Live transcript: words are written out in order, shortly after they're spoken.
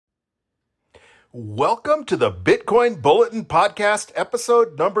Welcome to the Bitcoin Bulletin Podcast,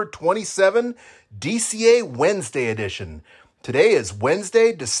 episode number 27, DCA Wednesday edition. Today is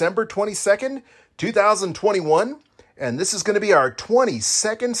Wednesday, December 22nd, 2021, and this is going to be our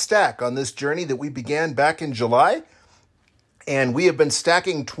 22nd stack on this journey that we began back in July. And we have been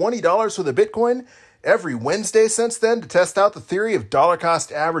stacking $20 for the Bitcoin every Wednesday since then to test out the theory of dollar cost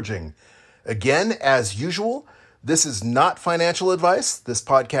averaging. Again, as usual, this is not financial advice. This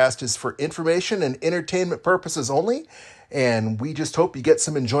podcast is for information and entertainment purposes only, and we just hope you get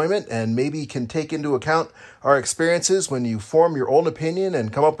some enjoyment and maybe can take into account our experiences when you form your own opinion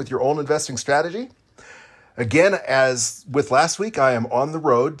and come up with your own investing strategy. Again, as with last week, I am on the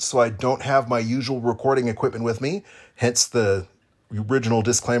road, so I don't have my usual recording equipment with me, hence the original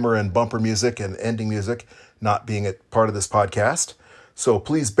disclaimer and bumper music and ending music not being a part of this podcast. So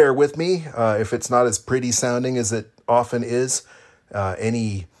please bear with me if it's not as pretty sounding as it often is.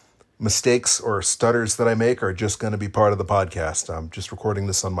 Any mistakes or stutters that I make are just going to be part of the podcast. I'm just recording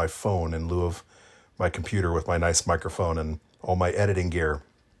this on my phone in lieu of my computer with my nice microphone and all my editing gear.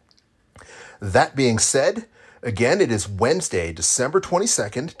 That being said, again, it is Wednesday, December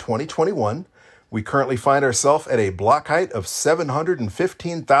 22nd, 2021. We currently find ourselves at a block height of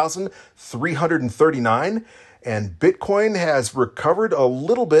 715,339. And Bitcoin has recovered a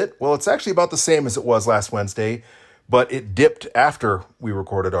little bit. Well, it's actually about the same as it was last Wednesday, but it dipped after we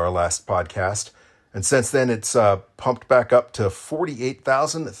recorded our last podcast. And since then, it's pumped back up to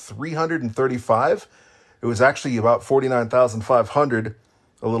 48,335. It was actually about 49,500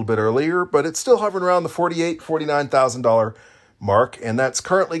 a little bit earlier, but it's still hovering around the $48,000, $49,000 mark. And that's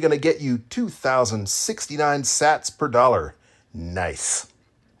currently going to get you 2,069 sats per dollar. Nice.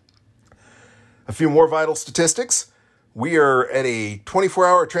 A few more vital statistics. We are at a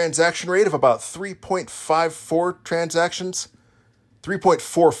 24-hour transaction rate of about 3.45 transactions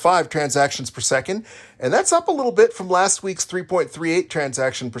per second. And that's up a little bit from last week's 3.38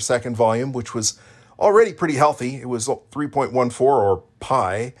 transaction per second volume, which was already pretty healthy. It was 3.14 or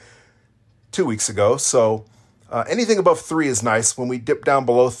pi 2 weeks ago. So anything above 3 is nice. When we dip down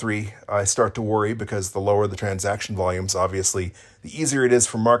below 3, I start to worry because the lower the transaction volumes, obviously, the easier it is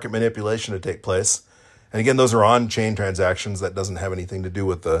for market manipulation to take place. And again, those are on-chain transactions. That doesn't have anything to do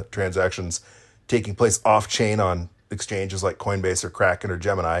with the transactions taking place off-chain on exchanges like Coinbase or Kraken or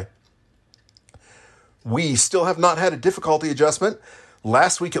Gemini. We still have not had a difficulty adjustment.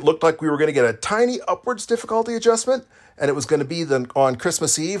 Last week, it looked like we were going to get a tiny upwards difficulty adjustment, and it was going to be on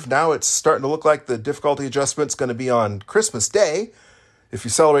Christmas Eve. Now it's starting to look like the difficulty adjustment's going to be on Christmas Day. If you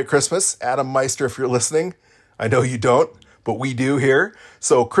celebrate Christmas, Adam Meister, if you're listening, I know you don't, but we do here.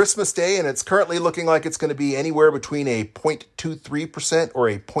 So Christmas Day, and it's currently looking like it's going to be anywhere between a 0.23% or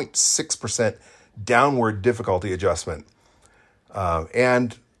a 0.6% downward difficulty adjustment.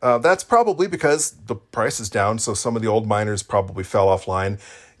 And that's probably because the price is down, so some of the old miners probably fell offline,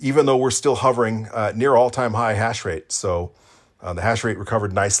 even though we're still hovering near all-time high hash rate. So the hash rate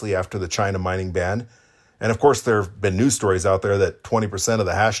recovered nicely after the China mining ban. And of course, there have been news stories out there that 20% of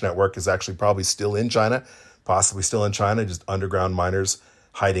the hash network is actually probably still in China, possibly still in China, just underground miners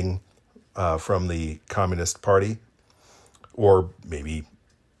hiding from the Communist Party, or maybe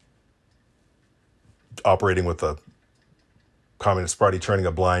operating with the Communist Party turning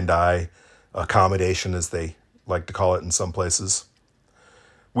a blind eye, accommodation as they like to call it in some places.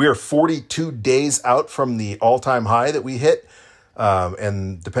 We are 42 days out from the all-time high that we hit.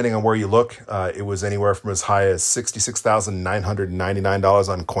 And depending on where you look, it was anywhere from as high as $66,999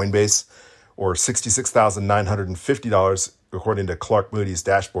 on Coinbase or $66,950 according to Clark Moody's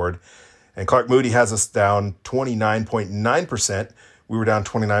dashboard. And Clark Moody has us down 29.9%. We were down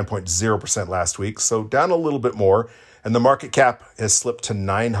 29.0% last week, so down a little bit more. And the market cap has slipped to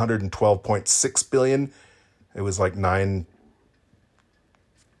 $912.6 billion. It was like 9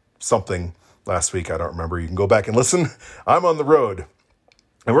 something last week. I don't remember. You can go back and listen. I'm on the road.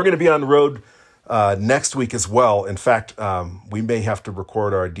 And we're going to be on the road next week as well. In fact, we may have to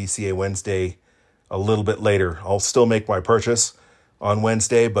record our DCA Wednesday a little bit later. I'll still make my purchase on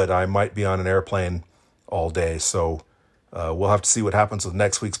Wednesday, but I might be on an airplane all day. So we'll have to see what happens with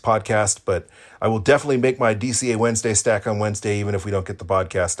next week's podcast. But I will definitely make my DCA Wednesday stack on Wednesday, even if we don't get the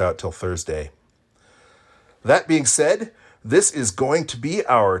podcast out till Thursday. That being said, this is going to be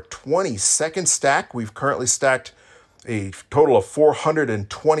our 22nd stack. We've currently stacked a total of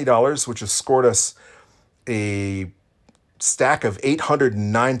 $420, which has scored us a stack of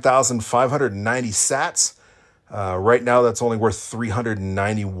 809,590 sats. Right now, that's only worth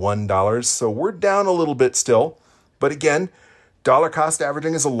 $391. So we're down a little bit still. But again, dollar cost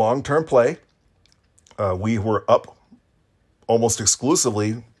averaging is a long-term play. We were up almost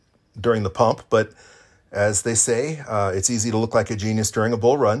exclusively during the pump, but as they say, it's easy to look like a genius during a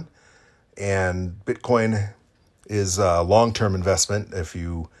bull run. And Bitcoin is a long-term investment. If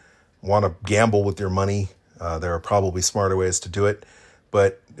you want to gamble with your money, there are probably smarter ways to do it.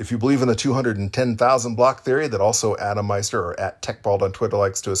 But if you believe in the 210,000 block theory that also Adam Meister or at TechBald on Twitter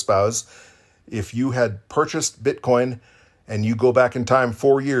likes to espouse, if you had purchased Bitcoin and you go back in time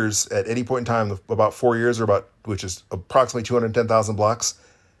 4 years, at any point in time, about 4 years which is approximately 210,000 blocks,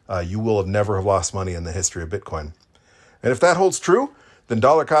 you will have never have lost money in the history of Bitcoin. And if that holds true, then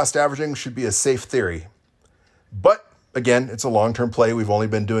dollar cost averaging should be a safe theory. But again, it's a long-term play. We've only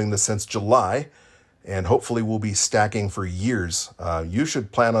been doing this since July, and hopefully we'll be stacking for years. You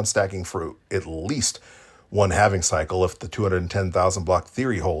should plan on stacking for at least one halving cycle. If the 210,000 block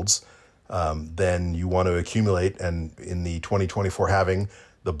theory holds, then you want to accumulate. And in the 2024 halving,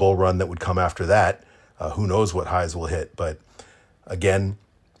 the bull run that would come after that, who knows what highs will hit. But again,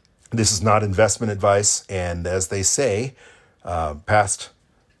 this is not investment advice. And as they say, past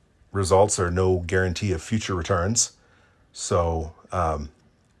results are no guarantee of future returns. So,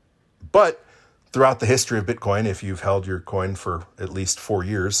 but throughout the history of Bitcoin, if you've held your coin for at least 4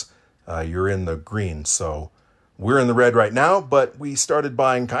 years, you're in the green. So we're in the red right now, but we started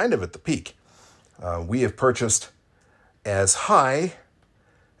buying kind of at the peak. We have purchased as high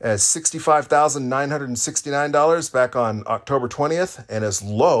as $65,969 back on October 20th and as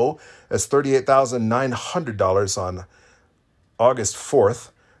low as $38,900 on August 4th.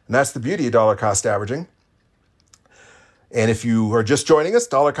 And that's the beauty of dollar cost averaging. And if you are just joining us,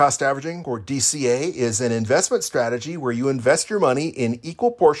 dollar cost averaging, or DCA, is an investment strategy where you invest your money in equal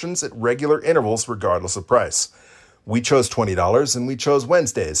portions at regular intervals, regardless of price. We chose $20 and we chose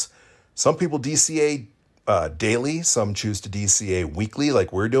Wednesdays. Some people DCA daily. Some choose to DCA weekly,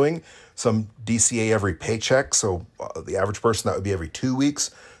 like we're doing. Some DCA every paycheck. So the average person, that would be every 2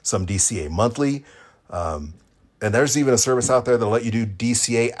 weeks. Some DCA monthly. And there's even a service out there that'll let you do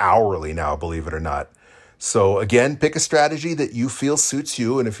DCA hourly now, believe it or not. So again, pick a strategy that you feel suits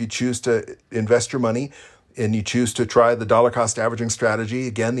you. And if you choose to invest your money and you choose to try the dollar cost averaging strategy,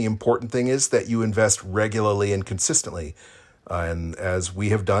 again, the important thing is that you invest regularly and consistently. And as we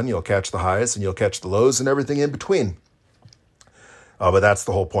have done, you'll catch the highs and you'll catch the lows and everything in between. But that's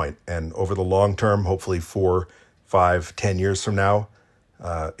the whole point. And over the long term, hopefully 4, 5, 10 years from now,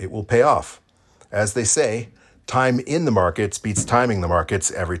 it will pay off. As they say, time in the markets beats timing the markets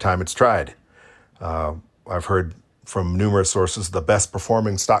every time it's tried. I've heard from numerous sources the best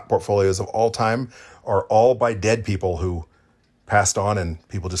performing stock portfolios of all time are all by dead people who passed on and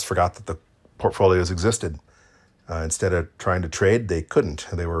people just forgot that the portfolios existed. Instead of trying to trade, they couldn't.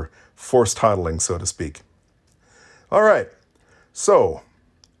 They were forced hodling, so to speak. All right. So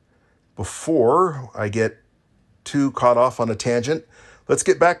before I get too caught off on a tangent, let's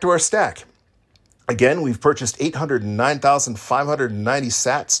get back to our stack. Again, we've purchased 809,590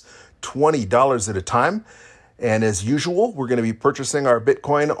 sats, $20 at a time. And as usual, we're going to be purchasing our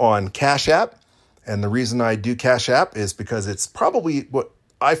Bitcoin on Cash App. And the reason I do Cash App is because it's probably what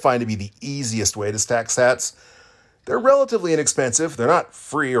I find to be the easiest way to stack sats. They're relatively inexpensive. They're not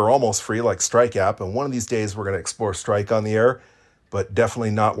free or almost free like Strike App. And one of these days, we're going to explore Strike on the air, but definitely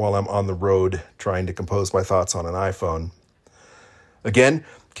not while I'm on the road trying to compose my thoughts on an iPhone. Again,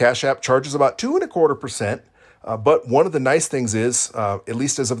 Cash App charges about 2.25%. But one of the nice things is, at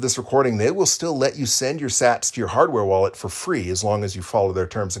least as of this recording, they will still let you send your sats to your hardware wallet for free as long as you follow their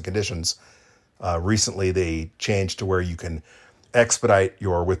terms and conditions. Recently, they changed to where you can expedite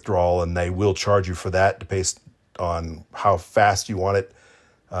your withdrawal, and they will charge you for that based on how fast you want it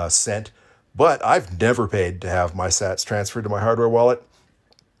sent. But I've never paid to have my sats transferred to my hardware wallet.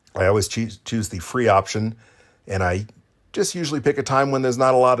 I always choose the free option, and I just usually pick a time when there's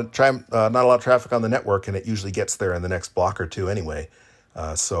not a lot of traffic on the network, and it usually gets there in the next block or two anyway.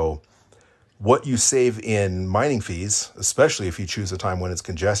 So what you save in mining fees, especially if you choose a time when it's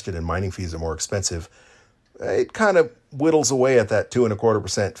congested and mining fees are more expensive, it kind of whittles away at that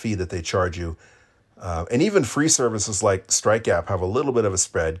 2.25% fee that they charge you. And even free services like Strike App have a little bit of a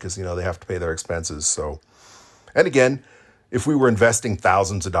spread because, they have to pay their expenses. So, and again, if we were investing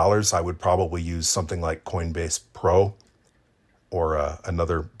thousands of dollars, I would probably use something like Coinbase Pro or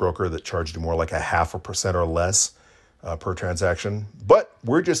another broker that charged you more like 0.5% or less per transaction. But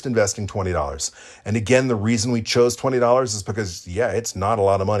we're just investing $20. And again, the reason we chose $20 is because, it's not a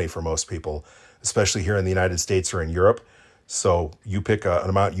lot of money for most people, especially here in the United States or in Europe. So you pick an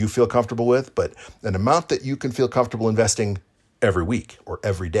amount you feel comfortable with, but an amount that you can feel comfortable investing every week or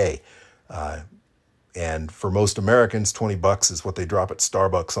every day. And for most Americans, $20 is what they drop at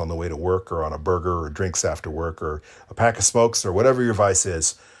Starbucks on the way to work or on a burger or drinks after work or a pack of smokes or whatever your vice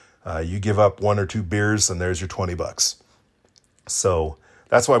is. You give up 1 or 2 beers and there's your $20. So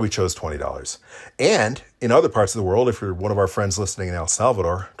that's why we chose $20. And in other parts of the world, if you're one of our friends listening in El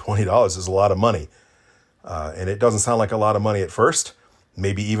Salvador, $20 is a lot of money. And it doesn't sound like a lot of money at first,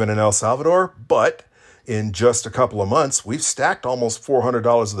 maybe even in El Salvador, but in just a couple of months, we've stacked almost $400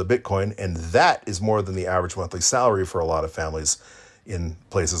 of the Bitcoin, and that is more than the average monthly salary for a lot of families in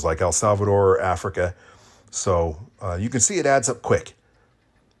places like El Salvador or Africa. So you can see it adds up quick.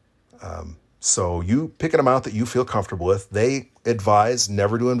 So you pick an amount that you feel comfortable with. They advise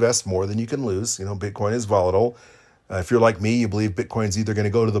never to invest more than you can lose. Bitcoin is volatile. If you're like me, you believe Bitcoin's either going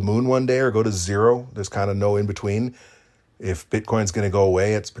to go to the moon one day or go to zero. There's kind of no in between. If Bitcoin's going to go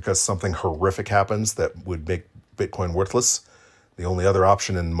away, it's because something horrific happens that would make Bitcoin worthless. The only other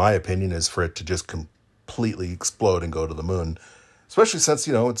option, in my opinion, is for it to just completely explode and go to the moon. Especially since,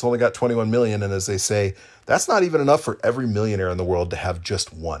 it's only got 21 million. And as they say, that's not even enough for every millionaire in the world to have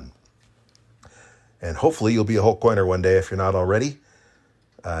just one. And hopefully you'll be a Hultcoiner one day if you're not already.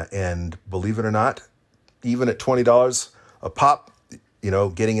 And believe it or not, even at $20 a pop,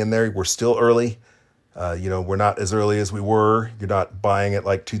 getting in there, we're still early. We're not as early as we were. You're not buying it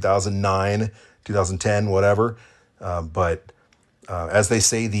like 2009, 2010, whatever. But as they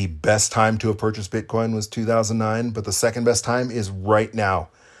say, the best time to have purchased Bitcoin was 2009, but the second best time is right now.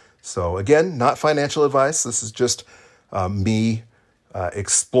 So again, not financial advice. This is just me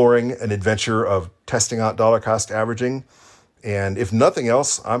exploring an adventure of testing out dollar cost averaging. And if nothing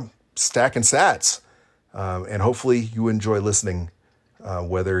else, I'm stacking sats. And hopefully you enjoy listening,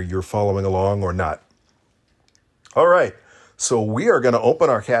 whether you're following along or not. All right, so we are going to open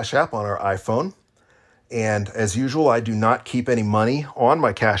our Cash App on our iPhone. And as usual, I do not keep any money on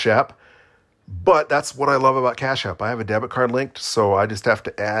my Cash App, but that's what I love about Cash App. I have a debit card linked, so I just have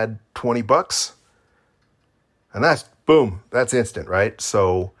to add $20. And that's, boom, that's instant, right?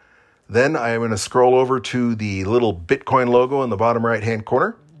 So then I'm going to scroll over to the little Bitcoin logo in the bottom right-hand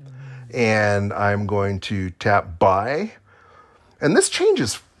corner, and I'm going to tap Buy. And this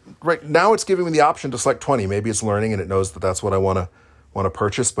changes. Right now it's giving me the option to select 20. Maybe it's learning and it knows that that's what I want to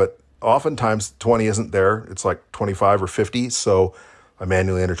purchase, but oftentimes 20 isn't there. It's like 25 or 50, so I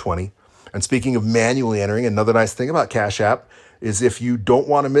manually enter 20. And speaking of manually entering, another nice thing about Cash App is if you don't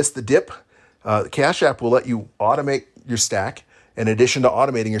want to miss the dip, Cash App will let you automate your stack. In addition to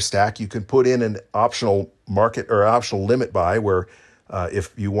automating your stack, you can put in an optional market or optional limit buy where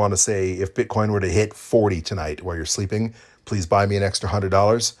if you want to say, if Bitcoin were to hit 40 tonight while you're sleeping, please buy me an extra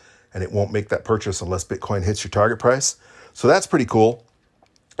 $100, and it won't make that purchase unless Bitcoin hits your target price. So that's pretty cool.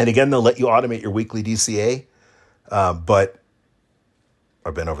 And again, they'll let you automate your weekly DCA, but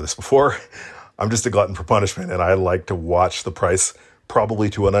I've been over this before. I'm just a glutton for punishment, and I like to watch the price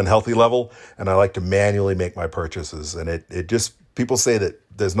probably to an unhealthy level, and I like to manually make my purchases. And it just, people say that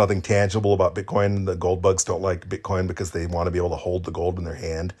there's nothing tangible about Bitcoin. The gold bugs don't like Bitcoin because they want to be able to hold the gold in their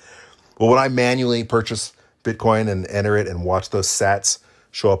hand. Well, when I manually purchase Bitcoin and enter it and watch those sats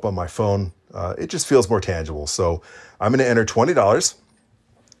show up on my phone, it just feels more tangible. So I'm going to enter $20,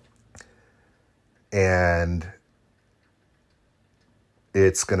 and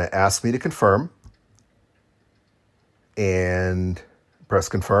it's going to ask me to confirm, and press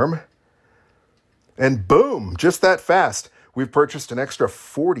confirm, and boom, just that fast, we've purchased an extra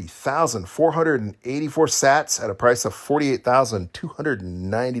 40,484 sats at a price of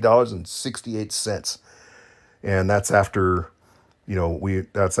 $48,290.68. And that's after,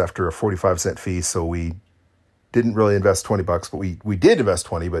 that's after a 45-cent fee. So we didn't really invest $20, but we did invest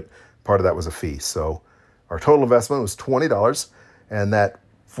 20, but part of that was a fee. So our total investment was $20, and that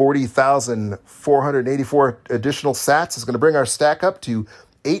 40,484 additional sats is going to bring our stack up to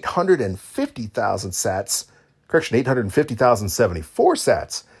 850,000 sats. Correction, 850,074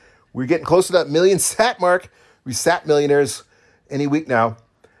 sats. We're getting close to that million sat mark. We sat millionaires any week now.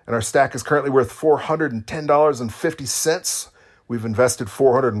 And our stack is currently worth $410.50. We've invested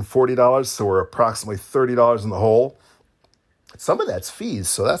 $440, so we're approximately $30 in the hole. Some of that's fees,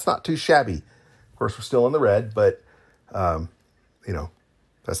 so that's not too shabby. Of course, we're still in the red, but,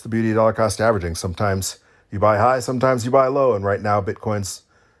 that's the beauty of dollar cost averaging. Sometimes you buy high, sometimes you buy low. And right now, Bitcoin's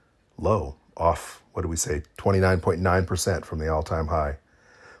low, off, 29.9% from the all-time high.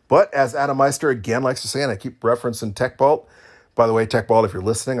 But as Adam Meister again likes to say, and I keep referencing TechBalt. By the way, TechBalt, if you're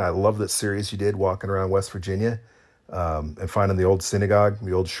listening, I love that series you did walking around West Virginia and finding the old synagogue,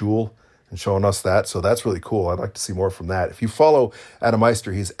 the old shul, and showing us that. So that's really cool. I'd like to see more from that. If you follow Adam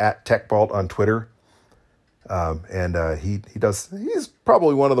Meister, he's at TechBalt on Twitter. He's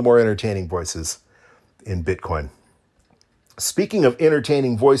probably one of the more entertaining voices in Bitcoin. Speaking of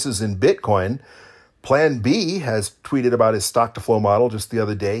entertaining voices in Bitcoin, Plan B has tweeted about his stock to flow model just the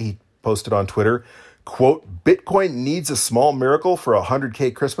other day. He posted on Twitter, quote, Bitcoin needs a small miracle for a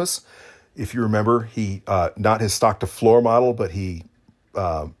 100K Christmas. If you remember, he, not his stock to floor model, but he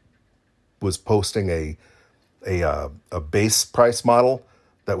was posting a base price model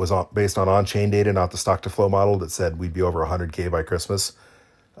that was based on on-chain data, not the stock to flow model that said we'd be over 100K by Christmas.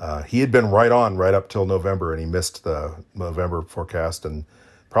 He had been right up till November, and he missed the November forecast and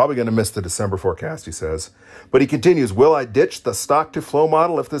probably going to miss the December forecast, he says. But he continues, will I ditch the stock to flow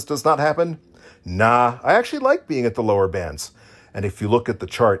model if this does not happen? Nah, I actually like being at the lower bands. And if you look at the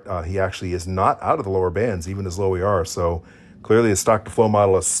chart, he actually is not out of the lower bands, even as low we are. So clearly his stock to flow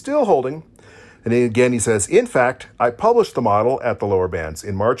model is still holding. And then again, he says, in fact, I published the model at the lower bands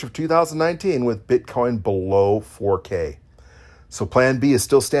in March of 2019 with Bitcoin below 4K. So Plan B is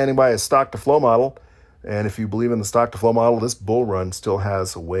still standing by his stock to flow model. And if you believe in the stock to flow model, this bull run still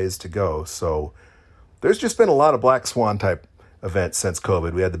has a ways to go. So there's just been a lot of black swan type events since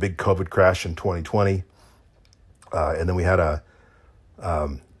COVID. We had the big COVID crash in 2020. And then we had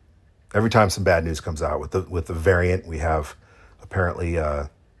every time some bad news comes out with the variant, we have apparently the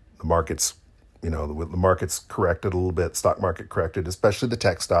markets, the markets corrected a little bit, stock market corrected, especially the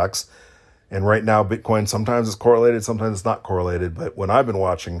tech stocks. And right now, Bitcoin sometimes is correlated, sometimes it's not correlated. But when I've been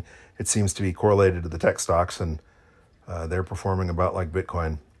watching, it seems to be correlated to the tech stocks, and they're performing about like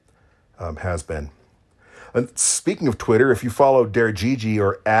Bitcoin has been. And speaking of Twitter, if you follow DareGigi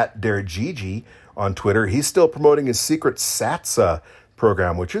or at DareGigi on Twitter, he's still promoting his Secret SATSA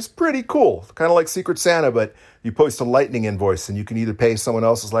program, which is pretty cool. Kind of like Secret Santa, but you post a Lightning invoice, and you can either pay someone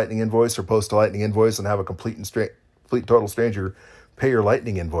else's Lightning invoice or post a Lightning invoice and have a complete total stranger pay your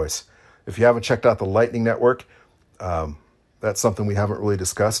Lightning invoice. If you haven't checked out the Lightning Network, that's something we haven't really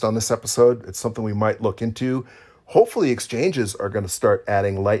discussed on this episode. It's something we might look into. Hopefully exchanges are going to start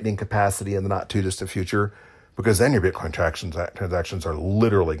adding Lightning capacity in the not too distant future, because then your Bitcoin transactions are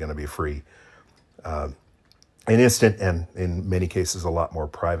literally going to be free. An instant, and in many cases, a lot more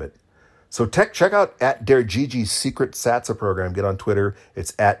private. So check out at DareGigi's Secret SATSA program. Get on Twitter.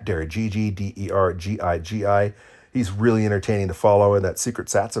 It's at DareGigi, DerGigi. He's really entertaining to follow, and that Secret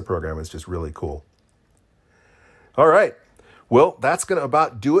SATSA program is just really cool. All right. Well, that's going to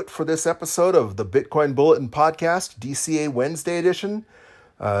about do it for this episode of the Bitcoin Bulletin Podcast, DCA Wednesday edition.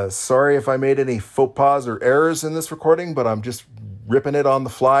 Sorry if I made any faux pas or errors in this recording, but I'm just ripping it on the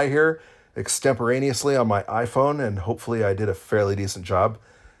fly here, extemporaneously on my iPhone, and hopefully I did a fairly decent job.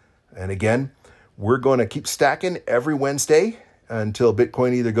 And again, we're going to keep stacking every Wednesday until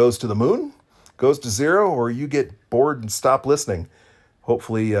Bitcoin either goes to the moon, goes to zero, or you get bored and stop listening.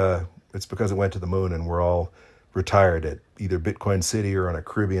 Hopefully it's because it went to the moon and we're all retired at either Bitcoin City or on a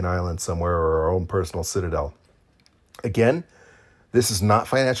Caribbean island somewhere, or our own personal citadel. Again, this is not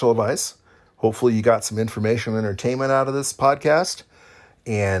financial advice. Hopefully you got some information and entertainment out of this podcast,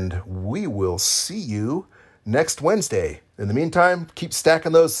 and we will see you next Wednesday. In the meantime, keep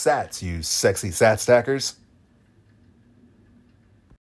stacking those sats, you sexy sat stackers.